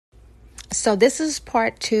So this is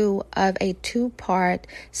part 2 of a 2-part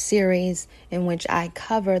series in which I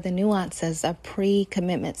cover the nuances of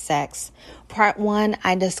pre-commitment sex. Part 1,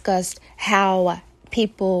 I discussed how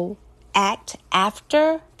people act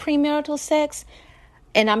after premarital sex,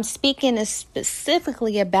 and I'm speaking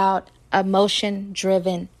specifically about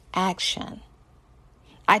emotion-driven action.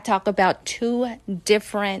 I talk about 2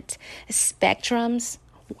 different spectrums.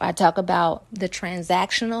 I talk about the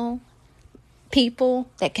transactional people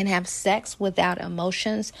that can have sex without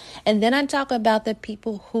emotions. And then I talk about the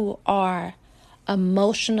people who are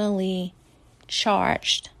emotionally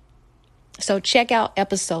charged. So check out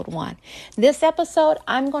episode 1. This episode,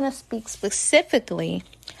 I'm going to speak specifically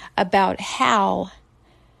about how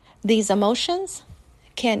these emotions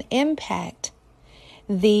can impact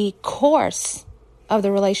the course of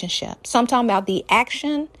the relationship. So I'm talking about the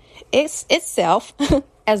action itself,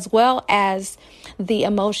 as well as the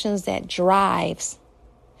emotions that drives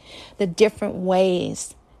the different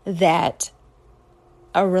ways that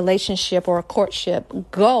a relationship or a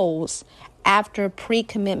courtship goes after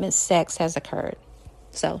pre-commitment sex has occurred.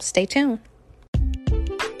 So stay tuned.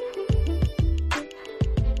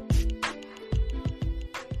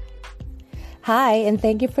 Hi, and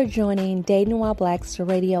thank you for joining Dating While Black's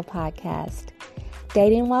radio podcast.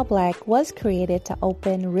 Dating While Black was created to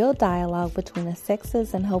open real dialogue between the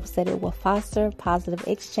sexes in hopes that it will foster positive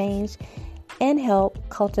exchange and help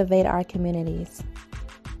cultivate our communities.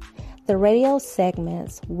 The radio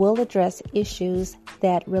segments will address issues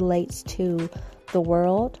that relates to the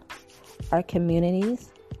world, our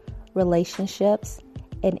communities, relationships,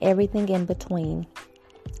 and everything in between.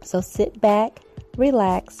 So sit back,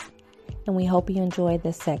 relax, and we hope you enjoy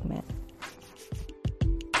this segment.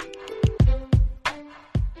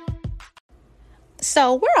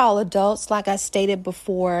 So we're all adults, like I stated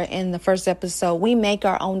before in the first episode. We make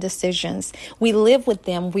our own decisions. We live with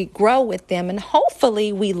them, we grow with them, and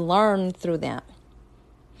hopefully we learn through them.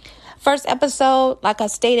 First episode, like I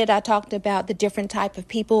stated, I talked about the different type of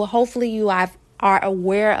people. Hopefully you are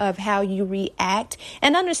aware of how you react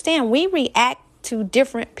and understand we react to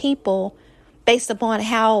different people based upon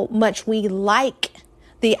how much we like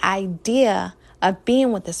the idea of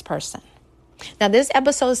being with this person. Now, this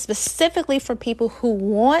episode is specifically for people who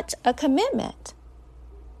want a commitment,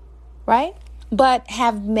 right? But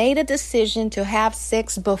have made a decision to have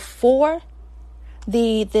sex before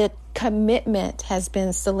the commitment has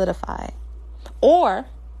been solidified. Or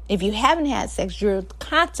if you haven't had sex, you're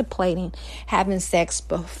contemplating having sex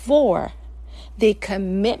before the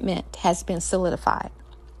commitment has been solidified.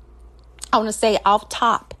 I want to say off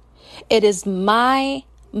top, it is my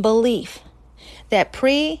belief that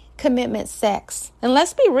pre-commitment sex, and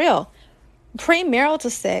let's be real,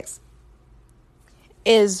 premarital sex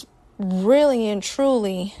is really and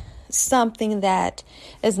truly something that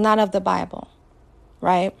is not of the Bible,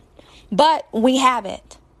 right? But we have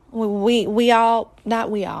it. We all,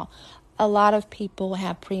 not we all, a lot of people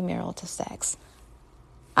have premarital sex.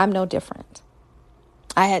 I'm no different.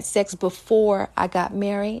 I had sex before I got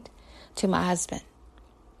married to my husband.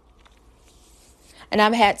 And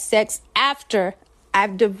I've had sex after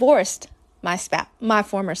I've divorced my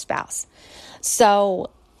former spouse.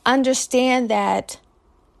 So understand that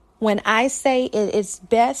when I say it is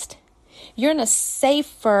best, you're in a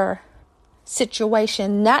safer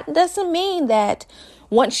situation. That doesn't mean that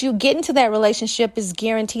once you get into that relationship is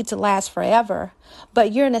guaranteed to last forever,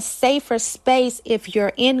 but you're in a safer space if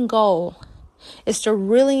your end goal is to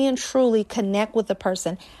really and truly connect with the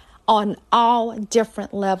person on all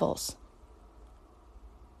different levels,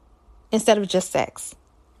 instead of just sex,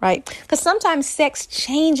 right? Because sometimes sex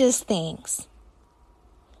changes things.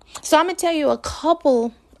 So I'm going to tell you a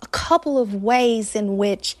couple of ways in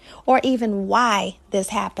which, or even why this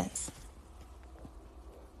happens.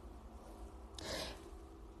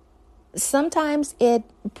 Sometimes it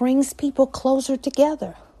brings people closer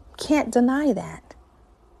together. Can't deny that.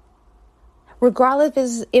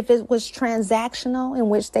 Regardless if it was transactional, in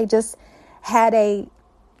which they just had a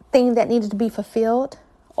thing that needed to be fulfilled,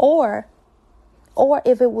 or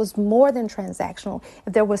if it was more than transactional,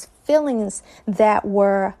 if there was feelings that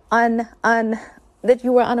were that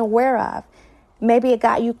you were unaware of, maybe it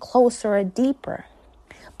got you closer or deeper.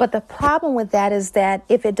 But the problem with that is that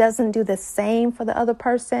if it doesn't do the same for the other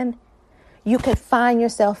person, you could find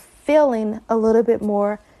yourself feeling a little bit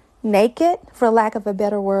more naked, for lack of a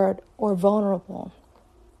better word, or vulnerable.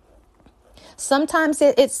 Sometimes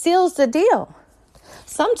it seals the deal.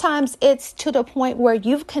 Sometimes it's to the point where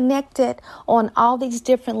you've connected on all these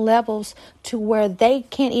different levels to where they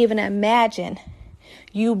can't even imagine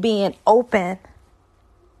you being open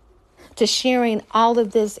to sharing all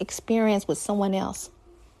of this experience with someone else.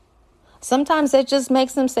 Sometimes it just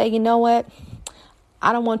makes them say, you know what?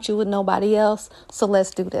 I don't want you with nobody else, so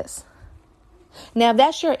let's do this. Now, if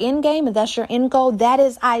that's your end game, if that's your end goal, that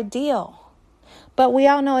is ideal. But we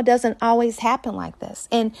all know it doesn't always happen like this.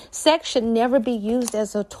 And sex should never be used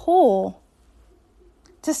as a tool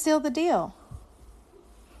to seal the deal.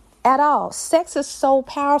 At all. Sex is so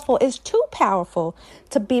powerful. It's too powerful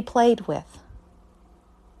to be played with.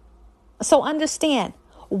 So understand,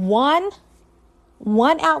 one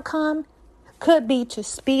outcome could be to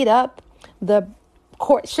speed up the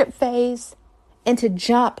courtship phase and to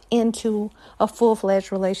jump into a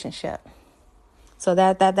full-fledged relationship. So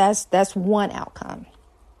that's one outcome.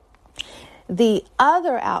 The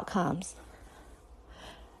other outcomes,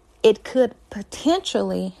 it could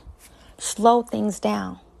potentially slow things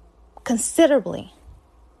down considerably.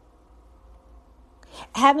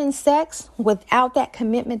 Having sex without that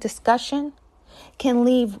commitment discussion can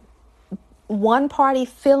leave one party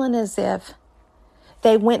feeling as if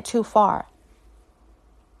they went too far.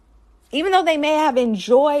 Even though they may have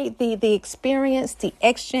enjoyed the experience, the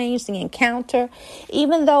exchange, the encounter,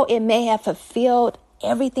 even though it may have fulfilled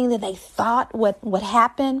everything that they thought would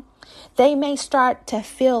happen, they may start to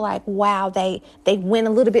feel like, wow, they went a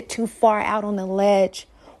little bit too far out on the ledge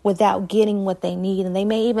without getting what they need. And they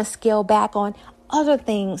may even scale back on other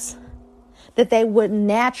things that they would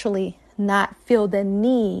naturally not feel the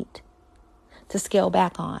need to scale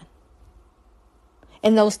back on.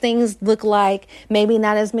 And those things look like maybe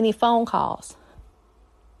not as many phone calls,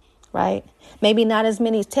 right? Maybe not as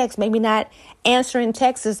many texts, maybe not answering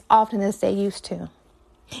texts as often as they used to.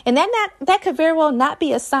 And that could very well not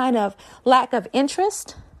be a sign of lack of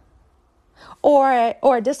interest or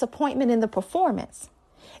a disappointment in the performance.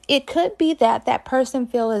 It could be that person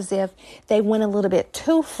feels as if they went a little bit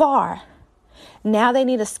too far. Now they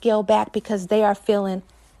need to scale back because they are feeling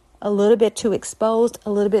a little bit too exposed, a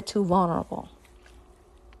little bit too vulnerable.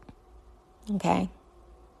 Okay.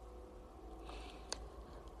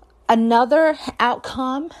 Another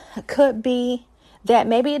outcome could be that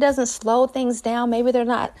maybe it doesn't slow things down. Maybe they're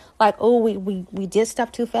not like, oh, we did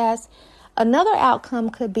stuff too fast. Another outcome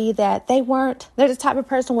could be that they're the type of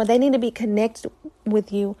person where they need to be connected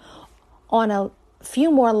with you on a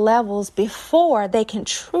few more levels before they can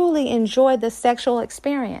truly enjoy the sexual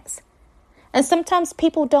experience. And sometimes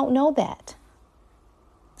people don't know that.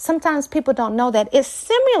 Sometimes people don't know that. It's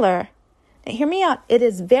similar. Hear me out. It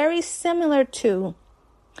is very similar to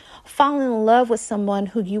falling in love with someone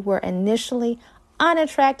who you were initially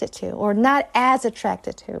unattracted to or not as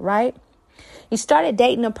attracted to, right? You started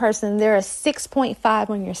dating a person, they're a 6.5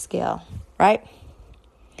 on your scale, right?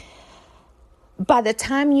 By the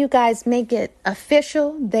time you guys make it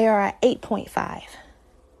official, they are at 8.5.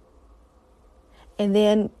 And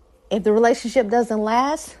then if the relationship doesn't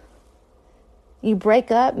last, you break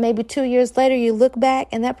up, maybe 2 years later, you look back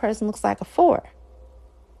and that person looks like a 4.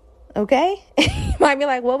 Okay? You might be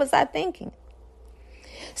like, what was I thinking?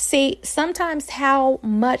 See, sometimes how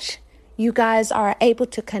much you guys are able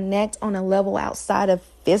to connect on a level outside of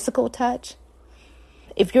physical touch,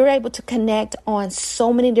 if you're able to connect on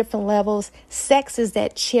so many different levels, sex is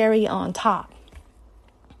that cherry on top.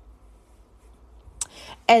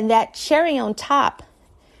 And that cherry on top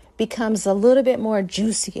becomes a little bit more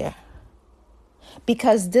juicier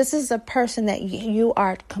because this is a person that you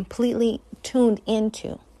are completely tuned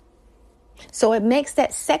into. So it makes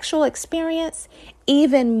that sexual experience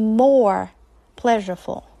even more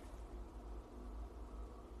pleasurable.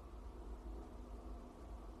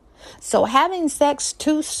 So having sex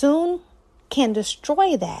too soon can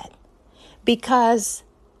destroy that because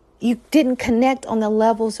you didn't connect on the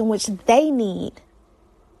levels in which they need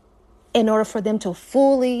in order for them to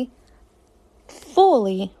fully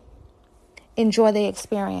enjoy the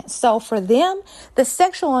experience. So for them, the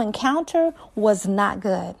sexual encounter was not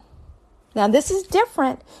good. Now, this is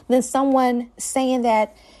different than someone saying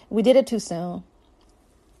that we did it too soon,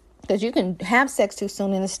 because you can have sex too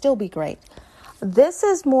soon and it still be great. This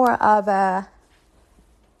is more of I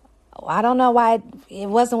don't know why it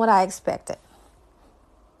wasn't what I expected.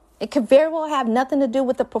 It could very well have nothing to do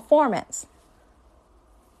with the performance.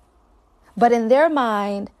 But in their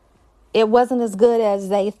mind, it wasn't as good as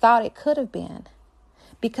they thought it could have been.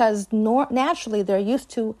 Because naturally, they're used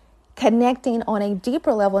to connecting on a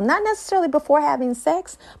deeper level, not necessarily before having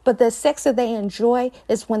sex, but the sex that they enjoy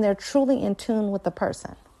is when they're truly in tune with the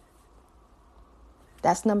person.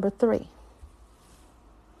 That's number 3.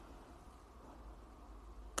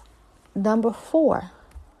 Number 4,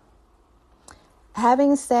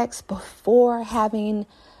 having sex before having,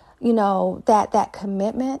 that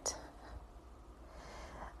commitment,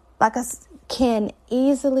 can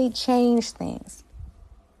easily change things.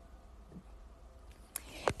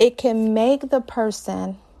 It can make the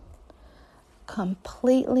person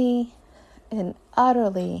completely and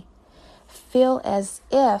utterly feel as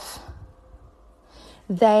if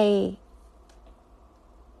they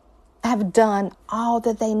have done all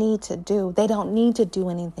that they need to do. They don't need to do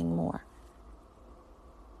anything more.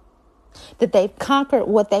 That they've conquered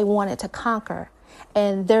what they wanted to conquer,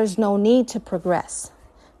 and there's no need to progress.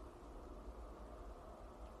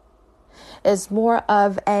 It's more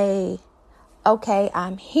of a, okay,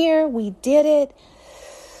 I'm here, we did it.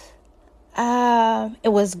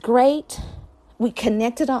 It was great. We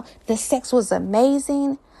connected on, the sex was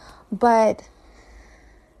amazing, but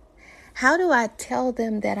how do I tell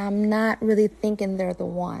them that I'm not really thinking they're the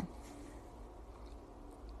one?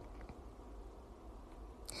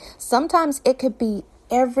 Sometimes it could be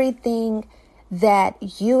everything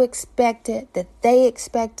that you expected, that they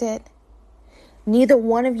expected. Neither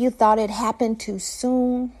one of you thought it happened too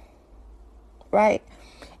soon, right?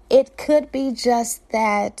 It could be just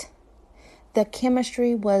that the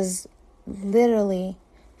chemistry was literally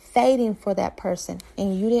fading for that person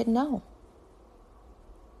and you didn't know.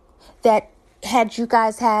 That had you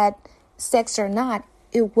guys had sex or not,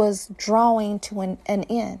 it was drawing to an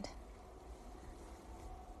end.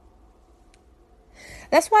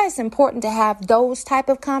 That's why it's important to have those type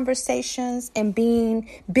of conversations and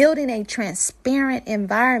building a transparent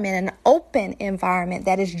environment, an open environment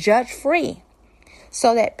that is judge-free,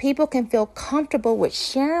 so that people can feel comfortable with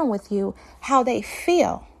sharing with you how they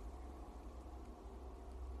feel,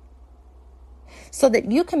 so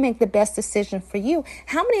that you can make the best decision for you.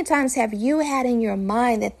 How many times have you had in your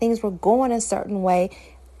mind that things were going a certain way,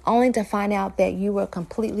 only to find out that you were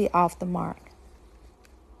completely off the mark?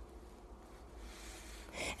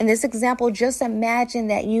 In this example, just imagine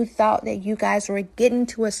that you thought that you guys were getting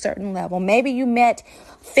to a certain level. Maybe you met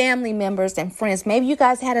family members and friends. Maybe you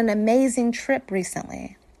guys had an amazing trip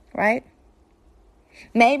recently, right?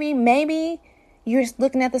 Maybe you're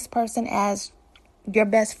looking at this person as your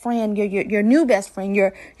best friend, your new best friend,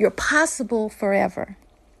 your possible forever.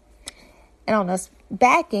 And on this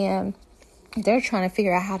back end, they're trying to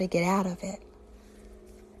figure out how to get out of it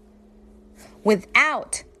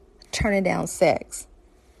without turning down sex.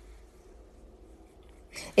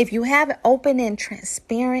 If you have open and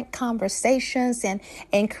transparent conversations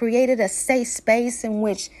and created a safe space in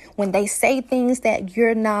which when they say things that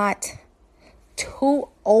you're not too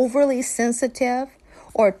overly sensitive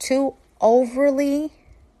or too overly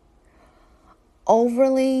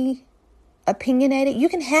opinionated, you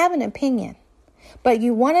can have an opinion. But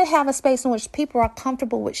you want to have a space in which people are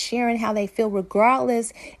comfortable with sharing how they feel,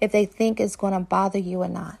 regardless if they think it's going to bother you or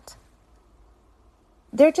not.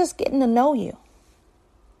 They're just getting to know you.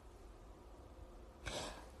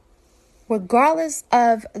 Regardless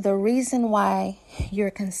of the reason why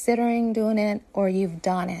you're considering doing it or you've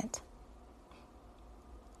done it,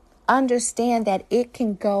 understand that it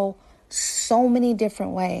can go so many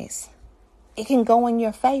different ways. It can go in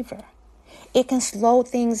your favor. It can slow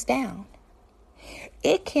things down.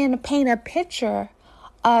 It can paint a picture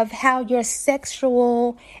of how your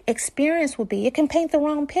sexual experience will be. It can paint the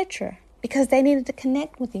wrong picture because they needed to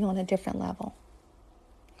connect with you on a different level.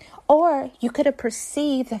 Or you could have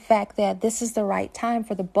perceived the fact that this is the right time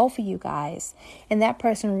for the both of you guys, and that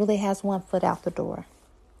person really has one foot out the door.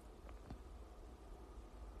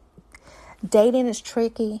 Dating is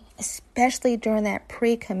tricky, especially during that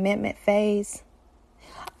pre-commitment phase.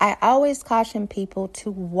 I always caution people to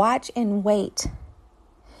watch and wait.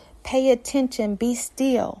 Pay attention, be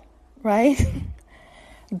still, right?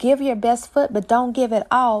 Give your best foot, but don't give it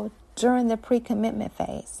all during the pre-commitment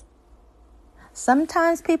phase.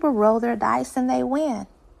 Sometimes people roll their dice and they win.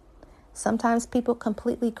 Sometimes people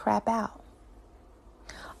completely crap out.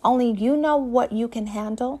 Only you know what you can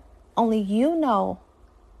handle. Only you know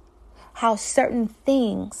how certain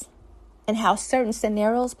things and how certain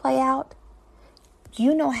scenarios play out.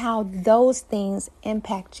 You know how those things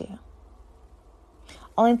impact you.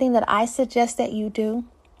 Only thing that I suggest that you do,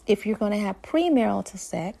 if you're going to have premarital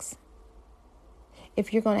sex,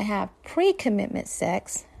 if you're going to have pre-commitment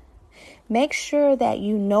sex, make sure that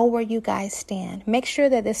you know where you guys stand. Make sure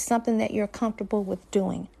that it's something that you're comfortable with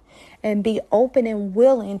doing. And be open and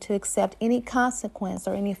willing to accept any consequence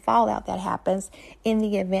or any fallout that happens in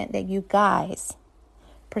the event that you guys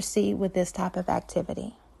proceed with this type of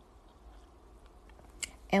activity.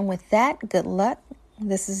 And with that, good luck.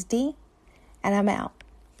 This is Dee, and I'm out.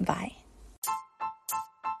 Bye.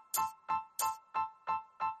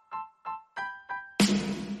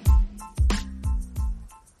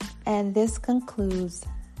 And this concludes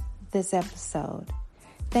this episode.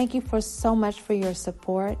 Thank you so much for your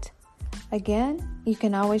support. Again, you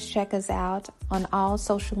can always check us out on all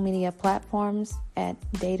social media platforms at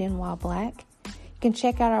Dating While Black. You can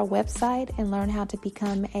check out our website and learn how to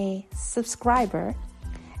become a subscriber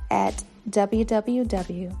at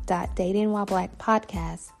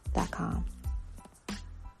www.datingwhileblackpodcast.com.